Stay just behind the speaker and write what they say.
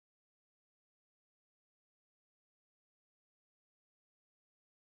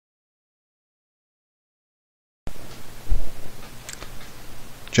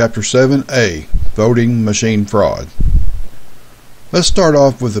Chapter 7A, Voting Machine Fraud. Let's start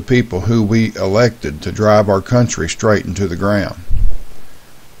off with the people who we elected to drive our country straight into the ground.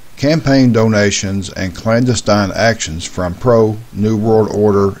 Campaign donations and clandestine actions from pro-New World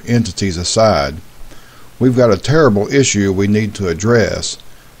Order entities aside, we've got a terrible issue we need to address,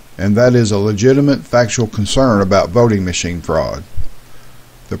 and that is a legitimate factual concern about voting machine fraud.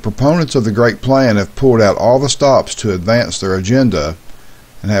 The proponents of the Great Plan have pulled out all the stops to advance their agenda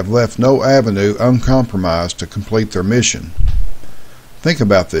and have left no avenue uncompromised to complete their mission. Think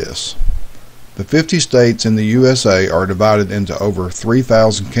about this. The 50 states in the USA are divided into over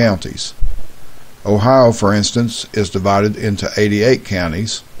 3,000 counties. Ohio, for instance, is divided into 88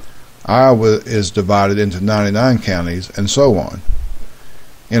 counties. Iowa is divided into 99 counties, and so on.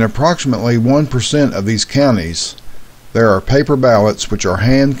 In approximately 1% of these counties, there are paper ballots which are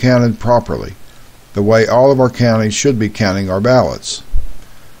hand-counted properly, the way all of our counties should be counting our ballots.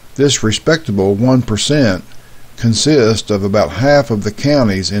 This respectable 1% consists of about half of the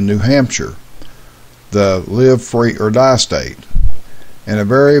counties in New Hampshire, the live free or die state, and a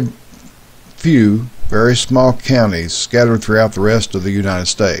very few, very small counties scattered throughout the rest of the United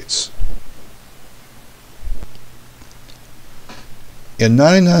States. In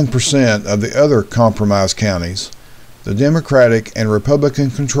 99% of the other compromised counties, the Democratic and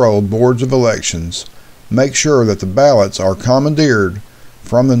Republican-controlled boards of elections make sure that the ballots are commandeered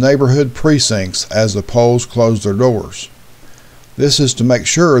from the neighborhood precincts as the polls close their doors. This is to make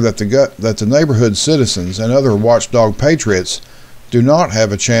sure that the neighborhood citizens and other watchdog patriots do not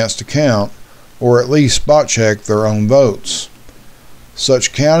have a chance to count or at least spot check their own votes.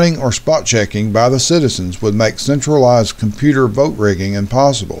 Such counting or spot checking by the citizens would make centralized computer vote rigging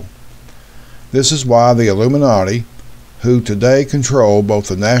impossible. This is why the Illuminati, who today control both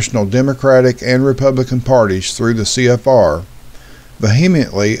the national Democratic and Republican parties through the CFR,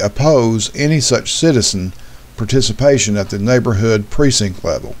 vehemently oppose any such citizen participation at the neighborhood precinct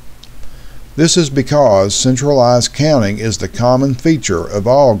level. This is because centralized counting is the common feature of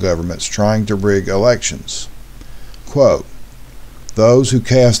all governments trying to rig elections. Quote, "Those who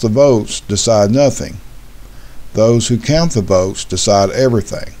cast the votes decide nothing. Those who count the votes decide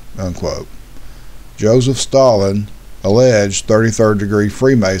everything." Unquote. Joseph Stalin, alleged 33rd degree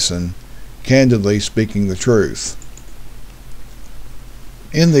Freemason, candidly speaking the truth.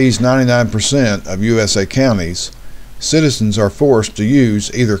 In these 99% of USA counties, citizens are forced to use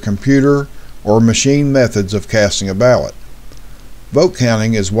either computer or machine methods of casting a ballot. Vote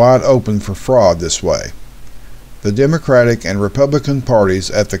counting is wide open for fraud this way. The Democratic and Republican parties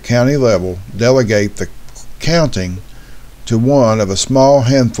at the county level delegate the counting to one of a small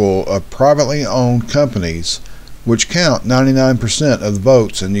handful of privately owned companies which count 99% of the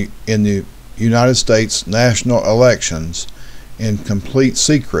votes in the United States national elections in complete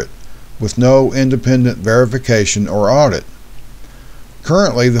secret, with no independent verification or audit.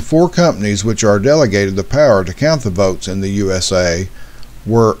 Currently, the 4 companies which are delegated the power to count the votes in the USA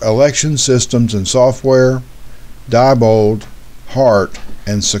were Election Systems and Software, Diebold, Hart,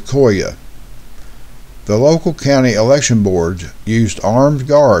 and Sequoia. The local county election boards used armed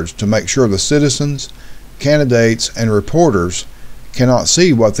guards to make sure the citizens, candidates, and reporters cannot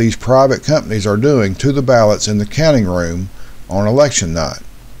see what these private companies are doing to the ballots in the counting room on election night.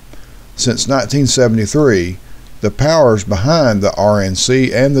 Since 1973, the powers behind the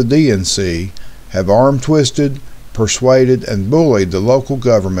RNC and the DNC have arm-twisted, persuaded, and bullied the local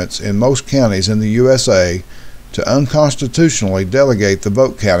governments in most counties in the USA to unconstitutionally delegate the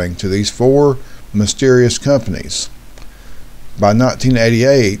vote counting to these 4 mysterious companies. By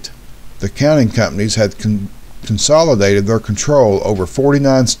 1988, the counting companies had consolidated their control over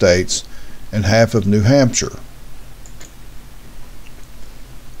 49 states and half of New Hampshire.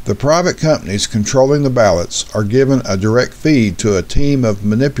 The private companies controlling the ballots are given a direct feed to a team of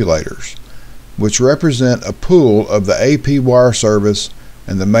manipulators, which represent a pool of the AP wire service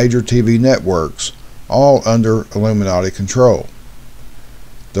and the major TV networks, all under Illuminati control.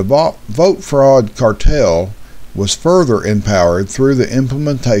 The vote fraud cartel was further empowered through the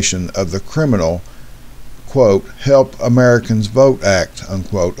implementation of the criminal, quote, Help Americans Vote Act,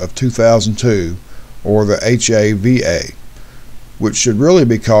 unquote, of 2002, or the HAVA, which should really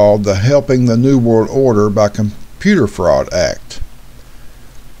be called the Helping the New World Order by Computer Fraud Act.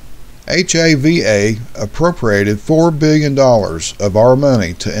 HAVA appropriated $4 billion of our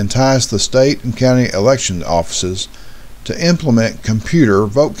money to entice the state and county election offices to implement computer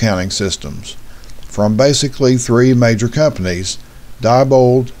vote counting systems from basically 3 major companies,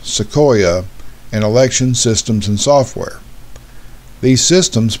 Diebold, Sequoia, and Election Systems and Software. These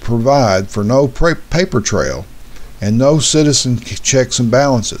systems provide for no paper trail and no citizen checks and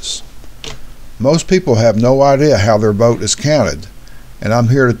balances. Most people have no idea how their vote is counted, and I'm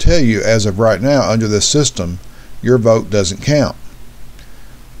here to tell you, as of right now, under this system, your vote doesn't count.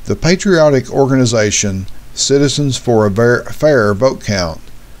 The patriotic organization Citizens for a Fair Vote Count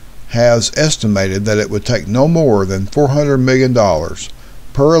has estimated that it would take no more than $400 million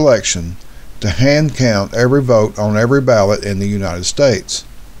per election to hand count every vote on every ballot in the United States.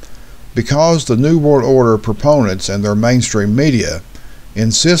 Because the New World Order proponents and their mainstream media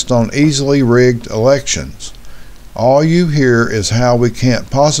insist on easily rigged elections, all you hear is how we can't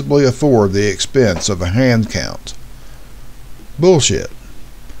possibly afford the expense of a hand count. Bullshit.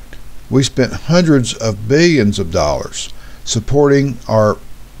 We spent hundreds of billions of dollars supporting our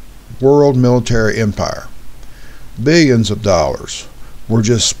world military empire. Billions of dollars were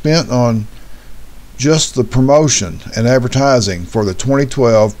just spent on just the promotion and advertising for the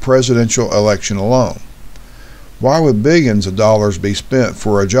 2012 presidential election alone. Why would billions of dollars be spent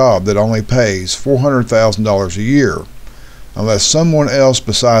for a job that only pays $400,000 a year unless someone else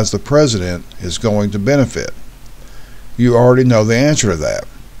besides the president is going to benefit? You already know the answer to that.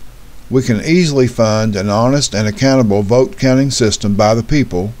 We can easily fund an honest and accountable vote counting system by the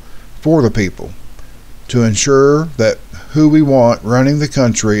people, for the people, to ensure that who we want running the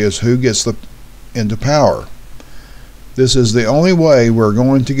country is who gets into power. This is the only way we're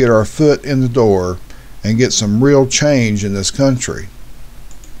going to get our foot in the door and get some real change in this country.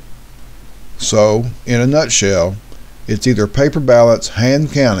 So, in a nutshell, it's either paper ballots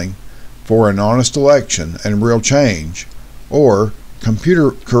hand counting for an honest election and real change, or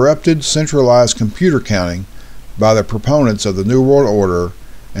corrupted centralized computer counting by the proponents of the New World Order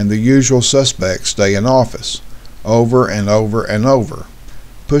and the usual suspects stay in office over and over and over,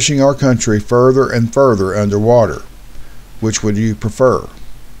 pushing our country further and further underwater. Which would you prefer?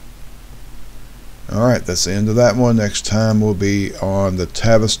 Alright, that's the end of that one. Next time we'll be on the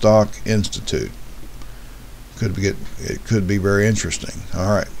Tavistock Institute. It could be very interesting.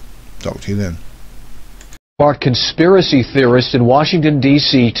 Alright, talk to you then. Conspiracy theorists in Washington,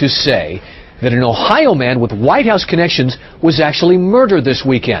 D.C. to say that an Ohio man with White House connections was actually murdered this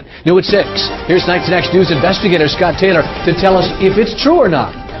weekend. New at 6. Here's tonight's Next News investigator Scott Taylor to tell us if it's true or not.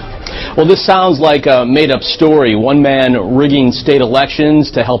 Well, this sounds like a made-up story. One man rigging state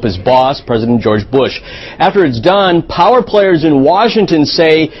elections to help his boss, President George Bush. After it's done, power players in Washington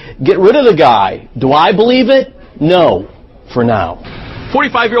say, get rid of the guy. Do I believe it? No, for now.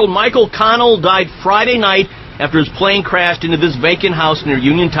 45-year-old Michael Connell died Friday night after his plane crashed into this vacant house near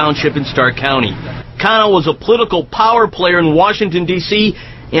Union Township in Stark County. Connell was a political power player in Washington, D.C.,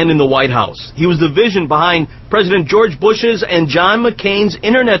 and in the White House. He was the vision behind President George Bush's and John McCain's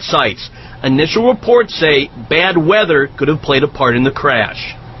internet sites. Initial reports say bad weather could have played a part in the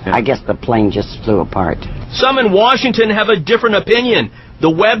crash. I guess the plane just flew apart. Some in Washington have a different opinion.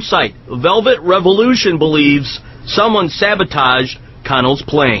 The website Velvet Revolution believes someone sabotaged Connell's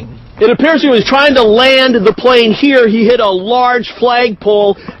plane. It appears he was trying to land the plane here. He hit a large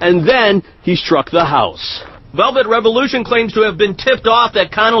flagpole, and then he struck the house. Velvet Revolution claims to have been tipped off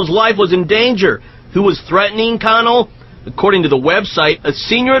that Connell's life was in danger. Who was threatening Connell? According to the website, a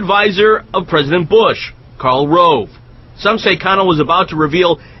senior advisor of President Bush, Karl Rove. Some say Connell was about to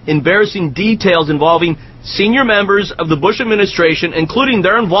reveal embarrassing details involving senior members of the Bush administration, including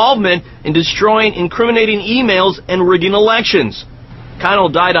their involvement in destroying incriminating emails and rigging elections. Connell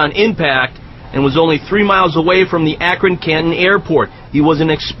died on impact and was only 3 miles away from the Akron-Canton airport. He was an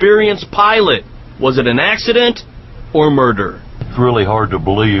experienced pilot. Was it an accident or murder? It's really hard to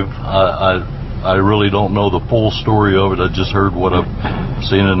believe. I really don't know the full story of it. I just heard what I've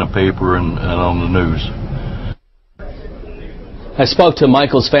seen in the paper and on the news. I spoke to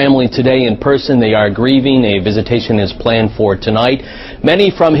Michael's family today in person. They are grieving. A visitation is planned for tonight.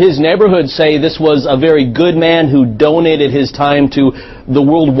 Many from his neighborhood say this was a very good man who donated his time to the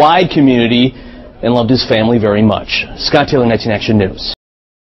worldwide community and loved his family very much. Scott Taylor, 19 Action News.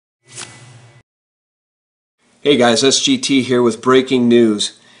 Hey guys, SGT here with breaking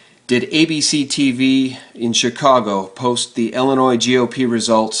news. Did ABC TV in Chicago post the Illinois GOP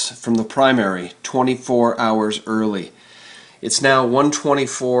results from the primary 24 hours early? It's now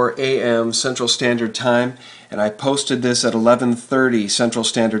 1:24 a.m. Central Standard Time, and I posted this at 11:30 Central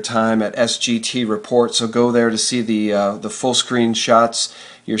Standard Time at SGT Report, so go there to see the full screen shots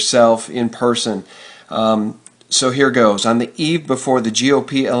yourself in person. So here goes. On the eve before the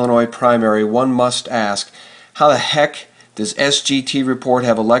GOP Illinois primary, one must ask, how the heck does SGT Report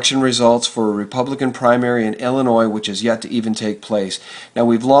have election results for a Republican primary in Illinois which is yet to even take place? Now,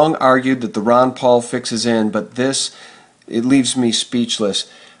 we've long argued that the Ron Paul fix is in, but this, it leaves me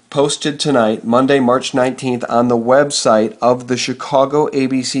speechless. posted tonight, Monday, March 19th, on the website of the Chicago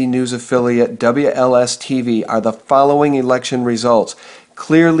ABC News affiliate WLS-TV are the following election results,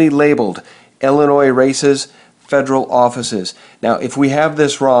 clearly labeled Illinois races, federal offices. Now, if we have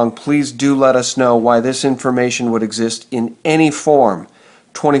this wrong, please do let us know why this information would exist in any form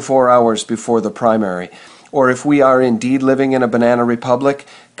 24 hours before the primary. Or if we are indeed living in a banana republic,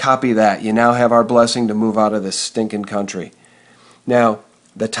 copy that. You now have our blessing to move out of this stinking country. Now,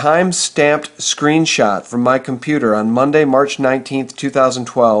 the time-stamped screenshot from my computer on Monday, March 19th,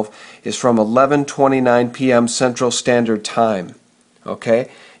 2012 is from 11:29 p.m. Central Standard Time.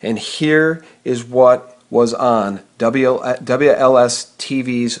 Okay? And here is what was on WLS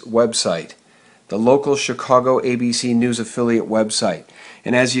TV's website, the local Chicago ABC News affiliate website.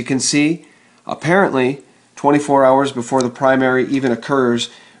 And as you can see, apparently, 24 hours before the primary even occurs,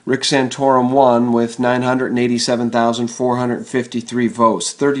 Rick Santorum won with 987,453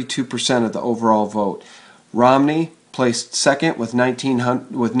 votes, 32% of the overall vote. Romney placed second with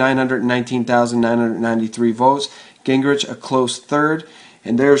 919,993 votes. Gingrich a close third.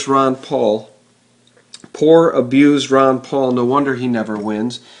 And there's Ron Paul. Poor, abused Ron Paul, no wonder he never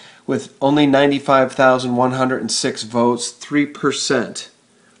wins, with only 95,106 votes, 3%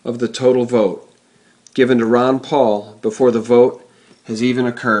 of the total vote given to Ron Paul before the vote has even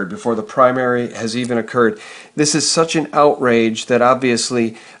occurred, before the primary has even occurred. This is such an outrage that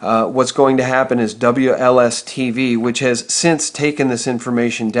obviously what's going to happen is WLS-TV, which has since taken this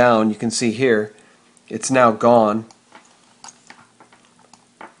information down, you can see here, it's now gone.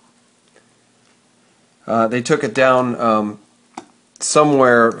 They took it down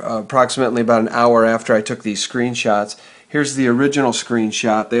somewhere approximately about an hour after I took these screenshots. Here's the original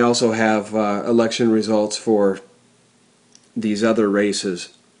screenshot. They also have election results for these other races.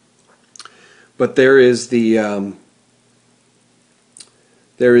 But there is the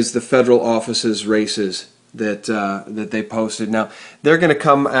federal offices races that that they posted. Now they're going to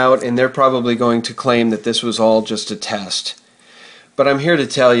come out and they're probably going to claim that this was all just a test. But I'm here to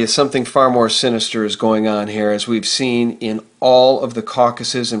tell you something far more sinister is going on here, as we've seen in all of the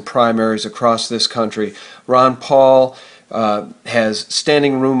caucuses and primaries across this country. Ron Paul has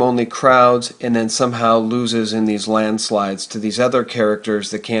standing room only crowds and then somehow loses in these landslides to these other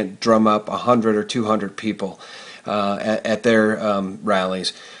characters that can't drum up 100 or 200 people at their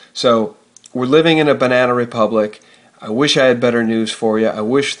rallies. So we're living in a banana republic. I wish I had better news for you. I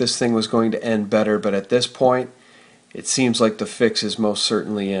wish this thing was going to end better, but at this point it seems like the fix is most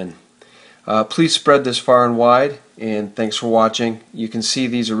certainly in. Please spread this far and wide, and thanks for watching. You can see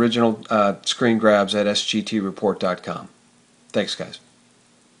these original screen grabs at sgtreport.com. Thanks, guys.